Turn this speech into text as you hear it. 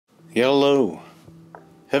Hello.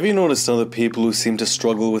 Have you noticed how the people who seem to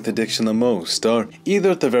struggle with addiction the most are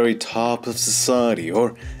either at the very top of society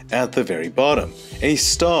or at the very bottom? A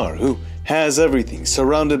star who has everything,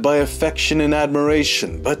 surrounded by affection and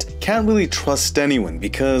admiration, but can't really trust anyone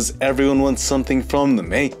because everyone wants something from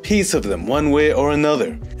them, a piece of them one way or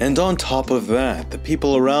another. And on top of that, the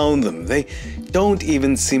people around them, they don't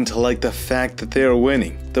even seem to like the fact that they are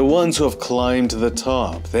winning. The ones who have climbed to the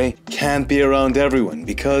top, they can't be around everyone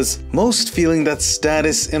because most feeling that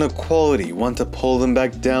status inequality want to pull them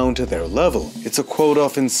back down to their level. It's a quote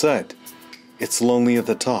often said, "It's lonely at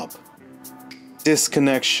the top."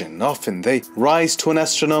 Disconnection. Often they rise to an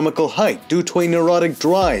astronomical height due to a neurotic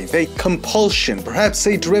drive, a compulsion, perhaps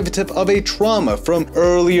a derivative of a trauma from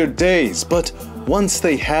earlier days. But once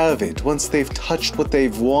they have it, once they've touched what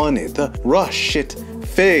they've wanted, the rush, it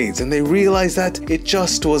fades and they realize that it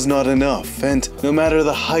just was not enough. And no matter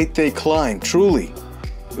the height they climb, truly,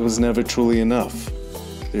 it was never truly enough.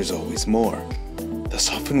 There's always more. Thus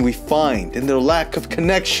often we find in their lack of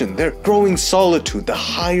connection, their growing solitude, the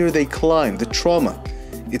higher they climb, the trauma,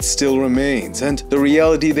 it still remains. And the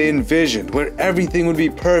reality they envisioned, where everything would be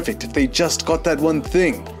perfect if they just got that one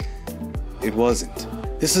thing, it wasn't.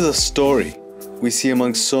 This is a story we see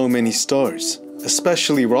among so many stars,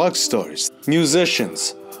 especially rock stars,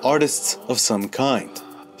 musicians, artists of some kind.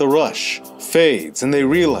 The rush fades and they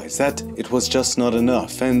realize that it was just not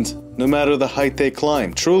enough. And no matter the height they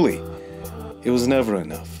climb, truly, it was never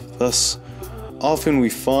enough. Thus, often we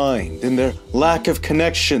find in their lack of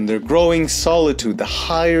connection, their growing solitude, the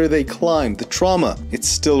higher they climb, the trauma, it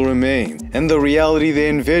still remains. And the reality they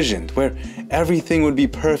envisioned, where everything would be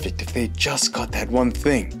perfect if they just got that one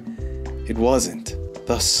thing, it wasn't.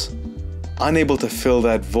 Thus, unable to fill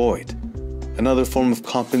that void, another form of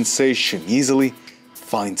compensation easily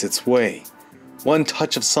finds its way. One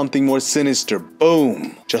touch of something more sinister,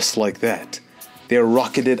 boom, just like that. They are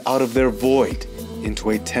rocketed out of their void into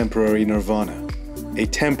a temporary nirvana, a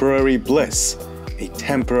temporary bliss, a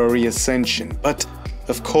temporary ascension. But,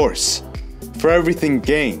 of course, for everything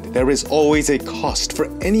gained, there is always a cost. For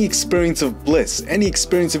any experience of bliss, any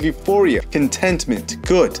experience of euphoria, contentment,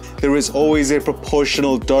 good, there is always a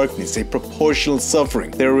proportional darkness, a proportional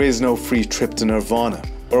suffering. There is no free trip to nirvana.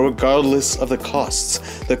 But regardless of the costs,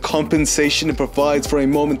 the compensation it provides for a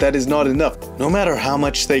moment that is not enough. No matter how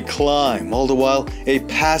much they climb, all the while a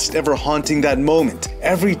past ever haunting that moment.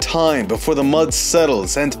 Every time before the mud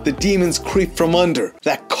settles and the demons creep from under,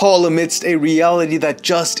 that call amidst a reality that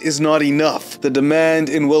just is not enough. The demand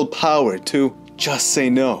in willpower to just say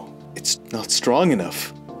no. It's not strong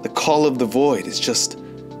enough. The call of the void is just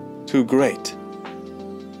too great.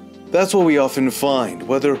 That's what we often find,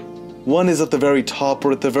 whether one is at the very top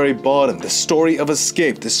or at the very bottom. The story of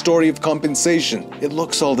escape, the story of compensation, it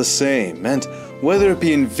looks all the same. And whether it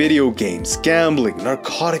be in video games, gambling,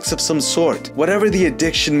 narcotics of some sort, whatever the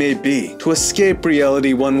addiction may be, to escape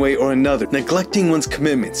reality one way or another, neglecting one's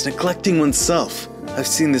commitments, neglecting oneself. I've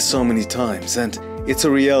seen this so many times, and it's a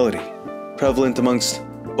reality, prevalent amongst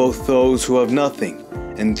both those who have nothing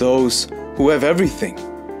and those who have everything.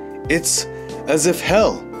 It's as if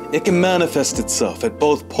hell, it can manifest itself at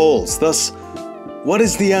both poles. Thus, what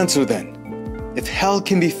is the answer then? If hell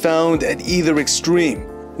can be found at either extreme,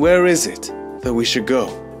 where is it that we should go?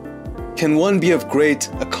 Can one be of great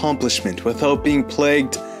accomplishment without being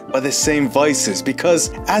plagued by the same vices?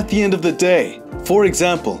 Because at the end of the day, for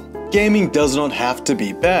example, gaming does not have to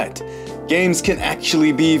be bad. Games can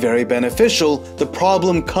actually be very beneficial. The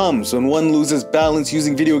problem comes when one loses balance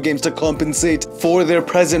using video games to compensate for their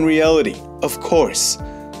present reality. Of course,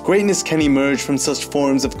 greatness can emerge from such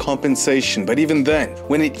forms of compensation, but even then,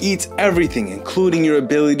 when it eats everything, including your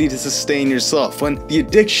ability to sustain yourself, when the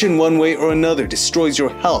addiction one way or another destroys your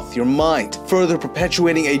health, your mind, further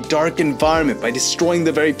perpetuating a dark environment by destroying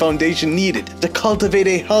the very foundation needed to cultivate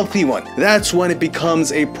a healthy one, that's when it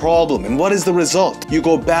becomes a problem. And what is the result? You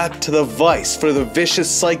go back to the vice for the vicious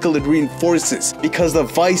cycle it reinforces. Because the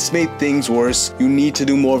vice made things worse, you need to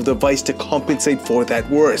do more of the vice to compensate for that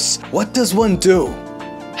worse. What does one do?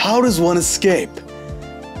 How does one escape?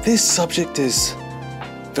 This subject is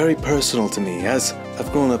very personal to me, as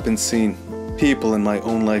I've grown up and seen people in my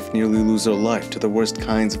own life nearly lose their life to the worst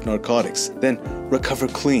kinds of narcotics, then recover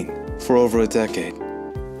clean for over a decade.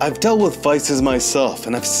 I've dealt with vices myself,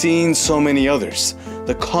 and I've seen so many others.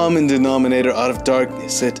 The common denominator out of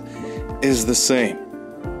darkness, it is the same.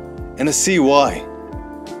 And to see why,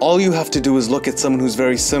 all you have to do is look at someone who's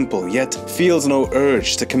very simple, yet feels no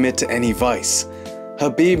urge to commit to any vice.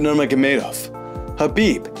 Khabib Nurmagomedov.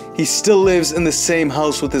 Khabib, he still lives in the same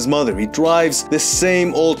house with his mother. He drives the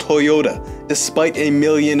same old Toyota, despite a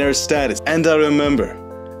millionaire status. And I remember,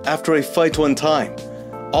 After a fight one time,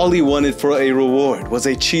 all he wanted for a reward was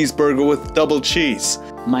a cheeseburger with double cheese.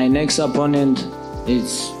 My next opponent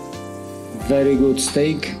is very good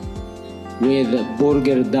steak with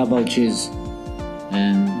burger double cheese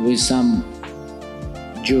and with some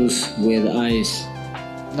juice with ice.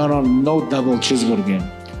 No double cheeseburger.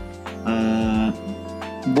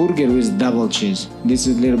 Burger with double cheese. This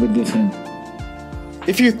is a little bit different.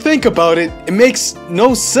 If you think about it, it makes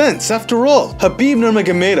no sense. After all, Khabib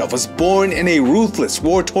Nurmagomedov was born in a ruthless,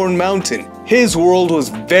 war-torn mountain. His world was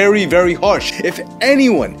very, very harsh. If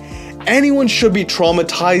anyone should be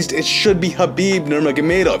traumatized, it should be Khabib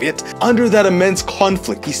Nurmagomedov. Yet, under that immense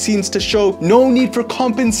conflict, he seems to show no need for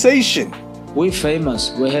compensation. We're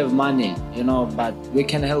famous, we have money, but we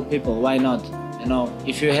can help people. Why not?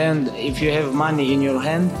 If you have money in your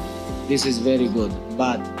hand, this is very good.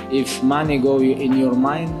 But if money go in your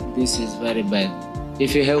mind, this is very bad.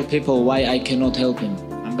 If you help people, why I cannot help him?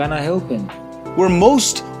 I'm gonna help him. Where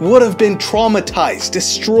most would have been traumatized,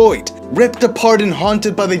 destroyed, ripped apart and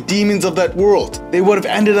haunted by the demons of that world, they would have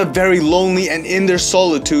ended up very lonely and in their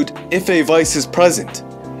solitude if a vice is present.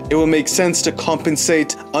 It will make sense to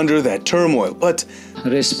compensate under that turmoil, but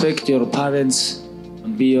respect your parents,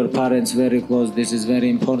 be your parents very close. This is very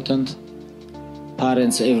important.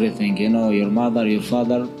 Parents, everything, your mother, your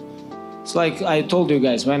father. It's like I told you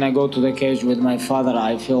guys, when I go to the cage with my father,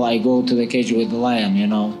 I feel I go to the cage with the lion,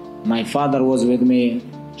 My father was with me,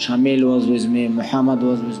 Shamil was with me, Muhammad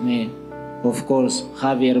was with me. Of course,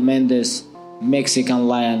 Javier Mendez, Mexican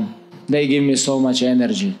lion. They give me so much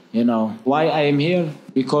energy, Why I am here?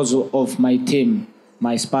 Because of my team,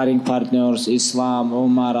 my sparring partners, Islam,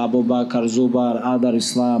 Omar, Abu Bakr, Zubar, other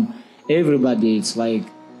Islam, everybody. It's like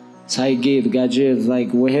Saigid, Gajid,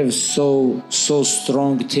 like we have so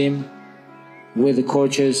strong team with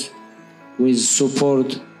coaches, with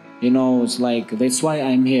support, it's like, that's why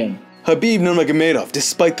I'm here. Khabib Nurmagomedov,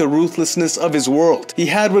 despite the ruthlessness of his world, he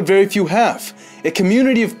had what very few have. A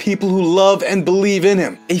community of people who love and believe in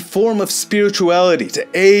him. A form of spirituality to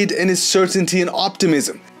aid in his certainty and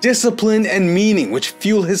optimism. Discipline and meaning which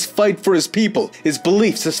fuel his fight for his people, his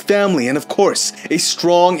beliefs, his family, and of course, a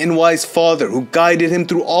strong and wise father who guided him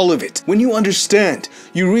through all of it. When you understand,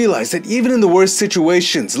 you realize that even in the worst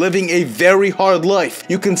situations, living a very hard life,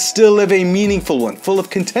 you can still live a meaningful one, full of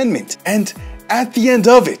contentment. And at the end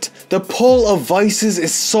of it, the pull of vices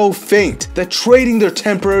is so faint that trading their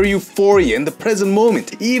temporary euphoria in the present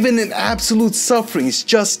moment, even in absolute suffering, is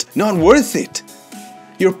just not worth it.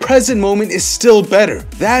 Your present moment is still better.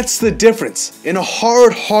 That's the difference. In a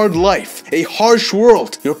hard life, a harsh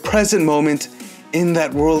world, your present moment in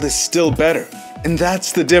that world is still better. And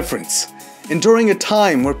that's the difference. And during a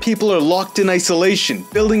time where people are locked in isolation,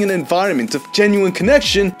 building an environment of genuine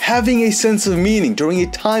connection, having a sense of meaning during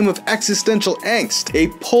a time of existential angst,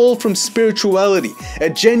 a pull from spirituality, a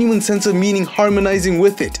genuine sense of meaning harmonizing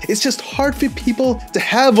with it, it's just hard for people to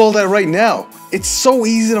have all that right now. It's so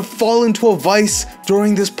easy to fall into a vice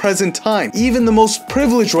during this present time. Even the most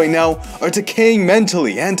privileged right now are decaying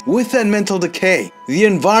mentally, and with that mental decay, the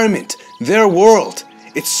environment, their world,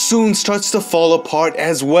 it soon starts to fall apart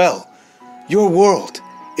as well. Your world,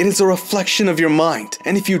 it is a reflection of your mind,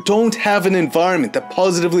 and if you don't have an environment that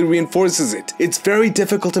positively reinforces it, it's very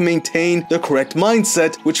difficult to maintain the correct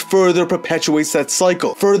mindset, which further perpetuates that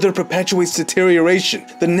cycle, further perpetuates deterioration.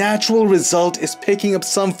 The natural result is picking up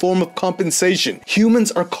some form of compensation.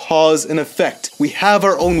 Humans are cause and effect. We have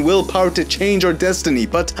our own willpower to change our destiny,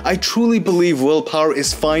 but I truly believe willpower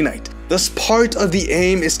is finite. Thus, part of the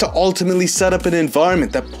aim is to ultimately set up an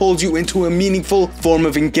environment that pulls you into a meaningful form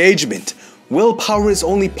of engagement. Willpower is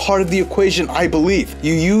only part of the equation, I believe.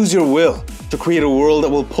 You use your will to create a world that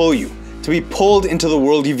will pull you, to be pulled into the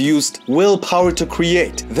world you've used willpower to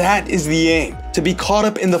create. That is the aim, to be caught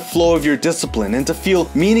up in the flow of your discipline and to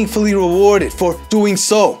feel meaningfully rewarded for doing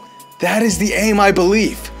so. That is the aim, I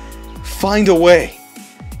believe. Find a way.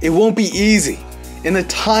 It won't be easy. In a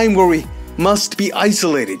time where we must be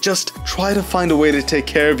isolated, just try to find a way to take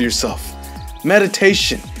care of yourself.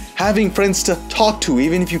 Meditation. Having friends to talk to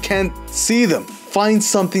even if you can't see them. Find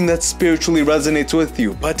something that spiritually resonates with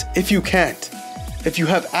you, but if you can't, if you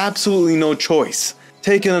have absolutely no choice,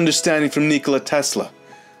 take an understanding from Nikola Tesla.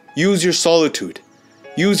 Use your solitude.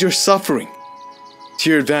 Use your suffering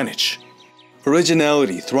to your advantage.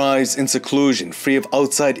 Originality thrives in seclusion, free of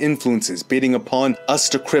outside influences beating upon us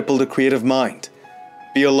to cripple the creative mind.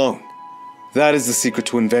 Be alone. That is the secret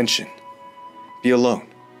to invention. Be alone.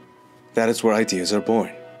 That is where ideas are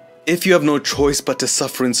born. If you have no choice but to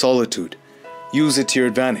suffer in solitude, use it to your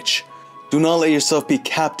advantage. Do not let yourself be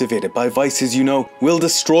captivated by vices you know will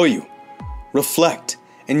destroy you. Reflect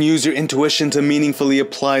and use your intuition to meaningfully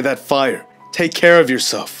apply that fire. Take care of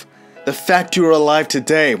yourself. The fact you are alive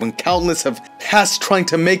today when countless have passed trying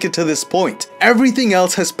to make it to this point. Everything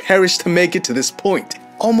else has perished to make it to this point.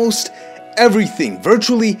 Almost everything,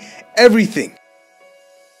 virtually everything.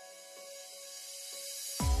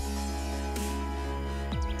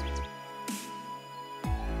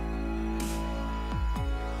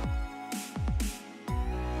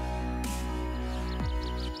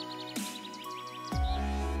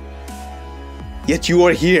 Yet you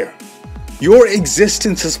are here. Your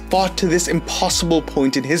existence has fought to this impossible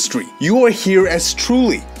point in history. You are here as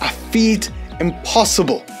truly a feat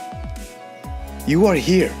impossible. You are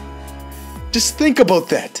here. Just think about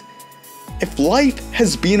that. If life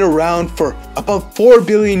has been around for about 4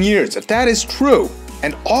 billion years, if that is true,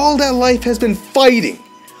 and all that life has been fighting,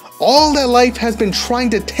 all that life has been trying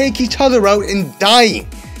to take each other out and dying,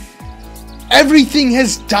 everything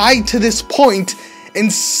has died to this point,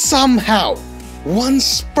 and somehow one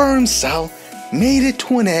sperm cell made it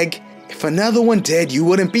to an egg. If another one did, you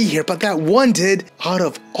wouldn't be here, but that one did. Out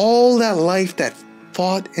of all that life that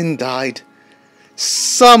fought and died,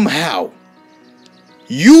 somehow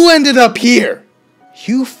you ended up here.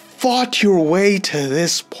 You fought your way to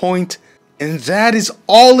this point, and that is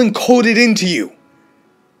all encoded into you.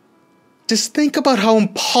 Just think about how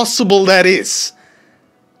impossible that is.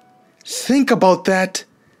 Think about that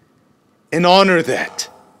and honor that.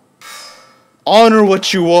 Honor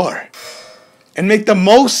what you are and make the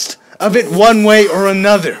most of it one way or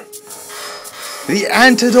another. The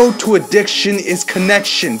antidote to addiction is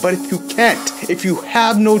connection, but if you can't, if you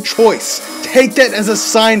have no choice, take that as a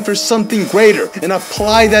sign for something greater and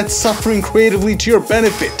apply that suffering creatively to your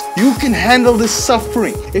benefit. You can handle this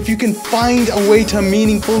suffering if you can find a way to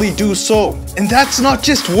meaningfully do so. And that's not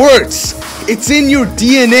just words, it's in your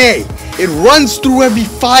DNA. It runs through every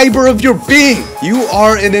fiber of your being. You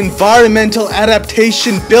are an environmental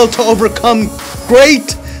adaptation built to overcome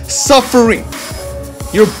great suffering.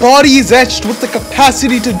 Your body is etched with the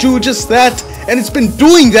capacity to do just that, and it's been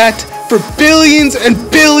doing that for billions and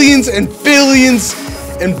billions and billions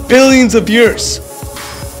and billions of years.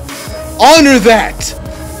 Honor that.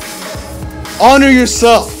 Honor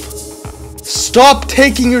yourself. Stop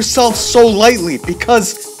taking yourself so lightly,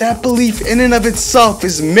 because that belief in and of itself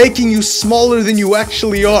is making you smaller than you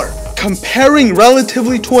actually are. Comparing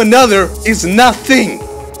relatively to another is nothing.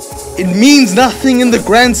 It means nothing in the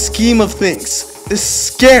grand scheme of things. The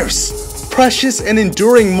scarce, precious, and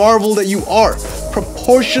enduring marvel that you are,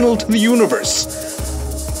 proportional to the universe.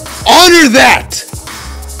 Honor that!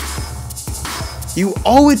 You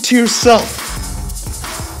owe it to yourself.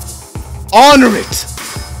 Honor it.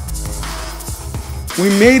 We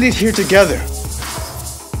made it here together.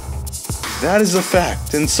 That is a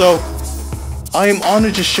fact, and so I am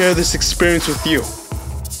honored to share this experience with you.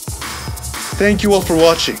 Thank you all for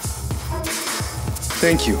watching.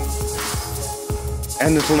 Thank you.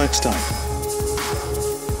 And until next time.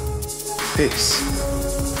 Peace.